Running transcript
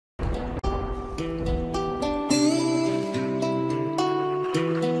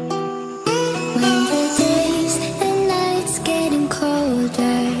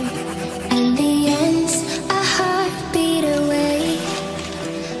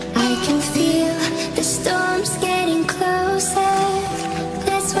can feel the storms getting closer.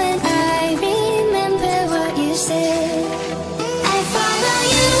 That's when I remember what you said. I follow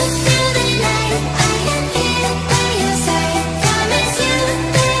you through the night. I am here by your side. Promise you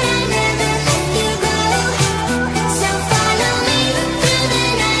that I'll never let you go. So follow me through the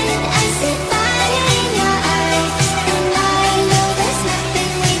night. I see fire in your eyes, and I know there's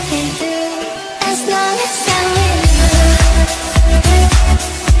nothing we can do as long as I'm with you.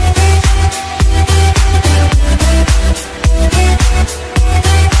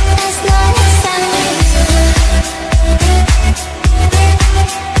 As long as I'm with you.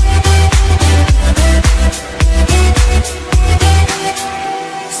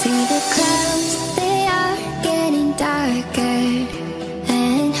 See the clouds, they are getting darker,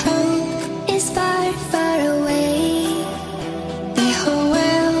 and hope is far, far away. The whole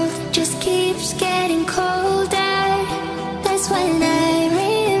world just keeps getting colder. That's when I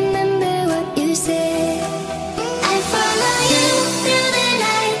remember what you said. I follow you through the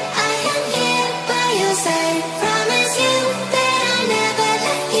night. I am here by your side. Promise you that I'll never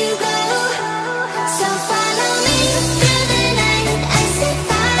let you go. So follow me through the night. I see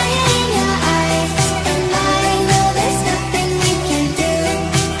fire in your eyes, and I know there's nothing we can do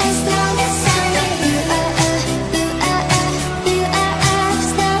as long as I'm with you. You as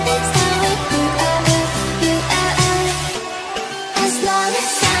long as I'm with you. As long as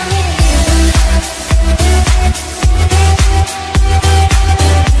I'm with you.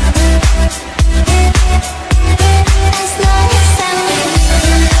 As long as I'm with you.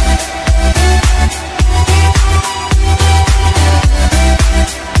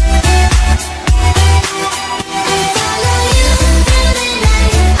 I follow you through the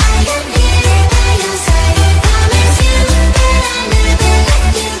night. I am here by your side. Promise you that I'll never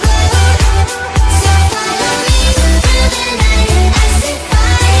let you go. So follow me through the night. I see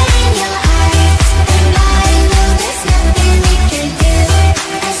fire in your eyes, and I know there's nothing we can do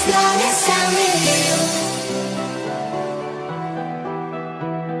as long as I'm with you.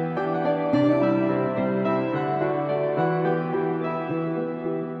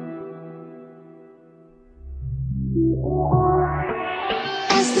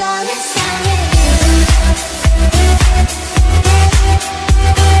 As long as I'm with you.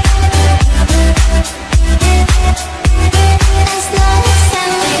 As long as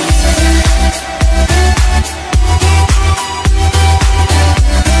I'm with you.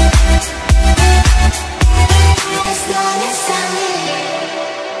 As long as I'm with you.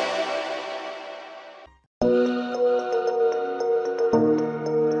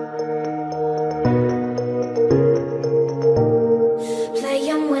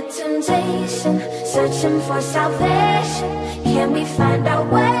 Playing with temptation, searching for salvation. Can we find our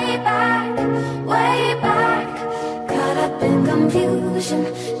way back, way back? Caught up in confusion,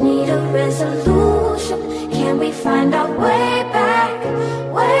 need a resolution. Can we find our way back,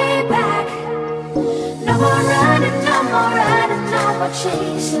 way back? No more running, no more running, no more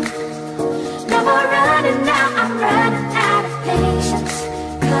chasing. No more running now, I'm running out of patience.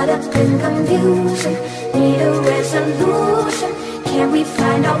 Caught up in confusion, need a resolution. Can we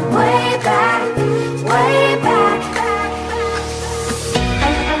find our way back, way back?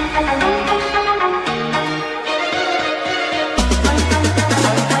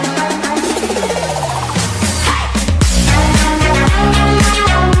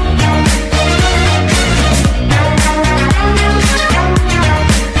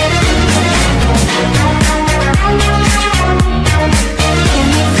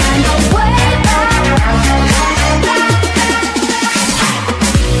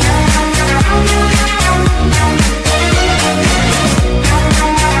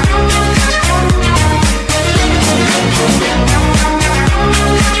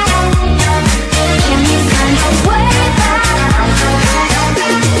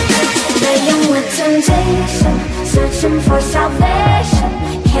 Searching for salvation.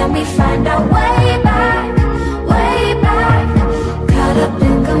 Can we find our way back, way back? Caught up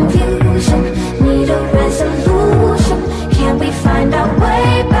in confusion, need a resolution. Can we find our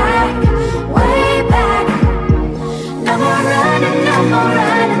way back, way back? No more running, no more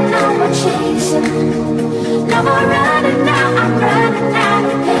running, no more chasing. No more running now, I'm running out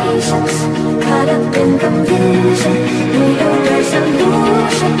of patience. Caught up in confusion, need a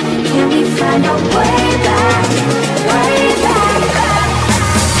resolution. Can we find our way back, way back?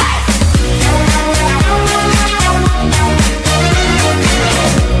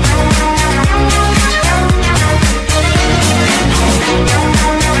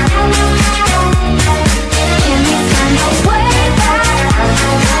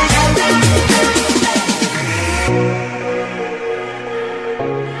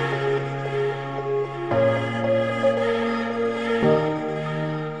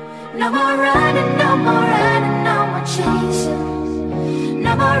 No more running, no more running, no more chasing.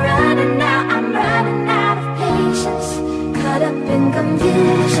 No more running now, I'm running out of patience. Caught up in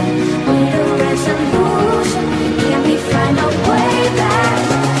confusion, need a resolution. Can we find a way back,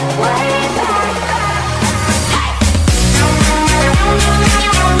 way back?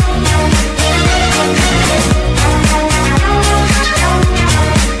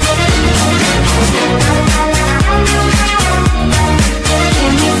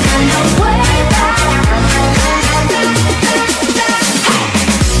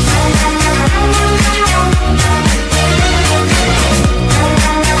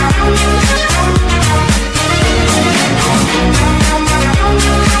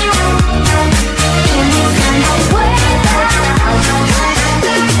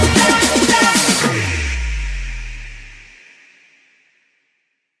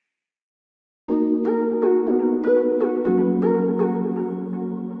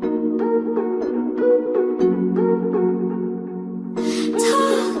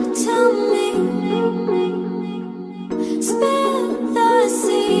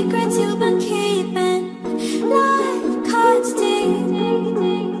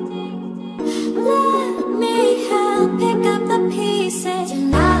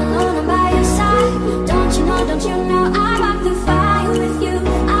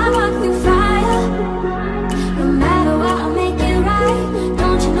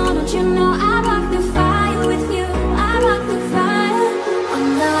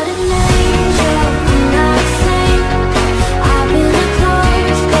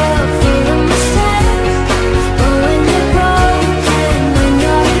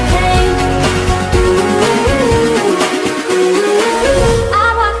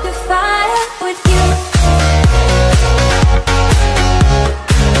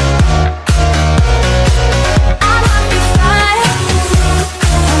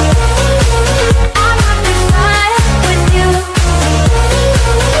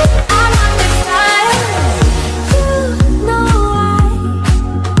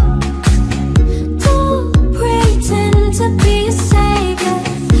 Can we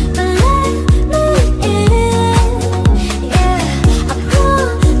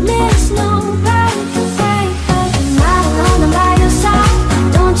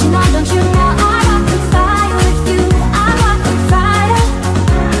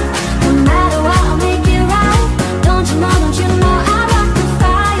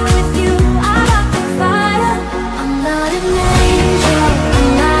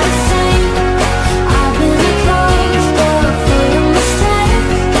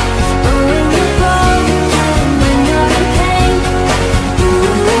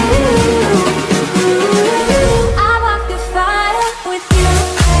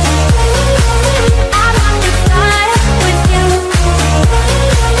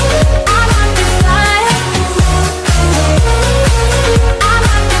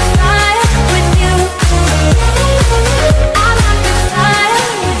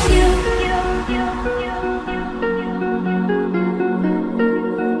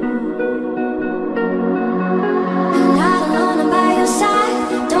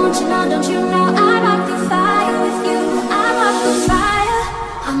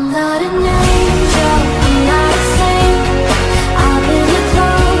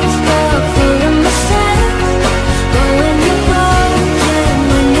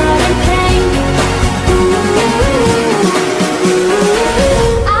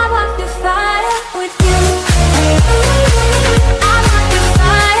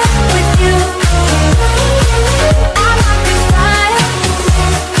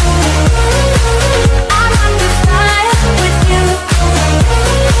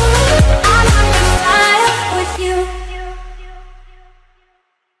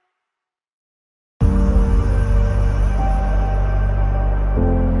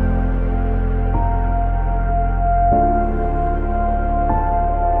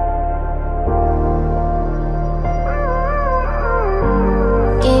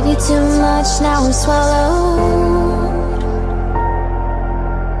too much, now I'm swallowed.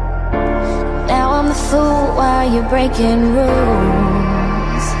 Now I'm the fool while you're breaking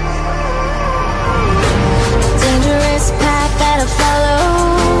rules. Dangerous path that I follow.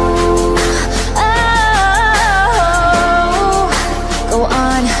 Oh, go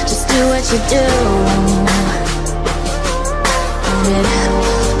on, just do what you do. And it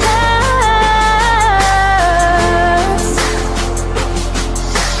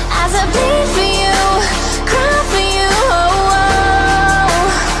for you, cry for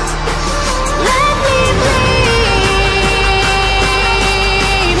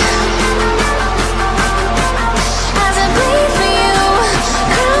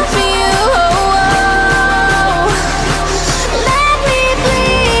you.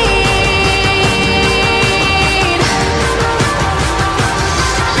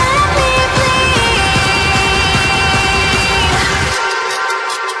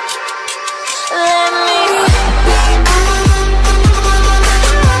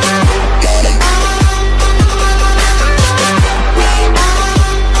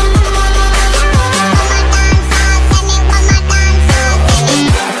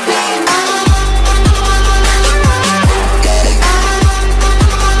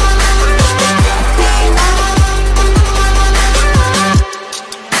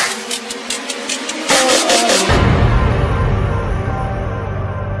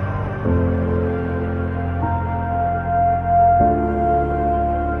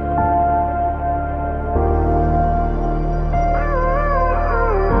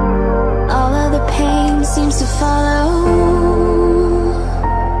 to follow,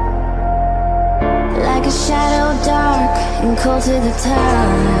 like a shadow dark and cold to the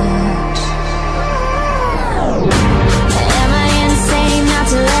touch. Am I insane not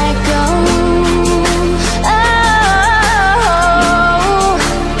to let go? Oh,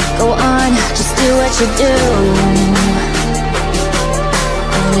 go on, just do what you do.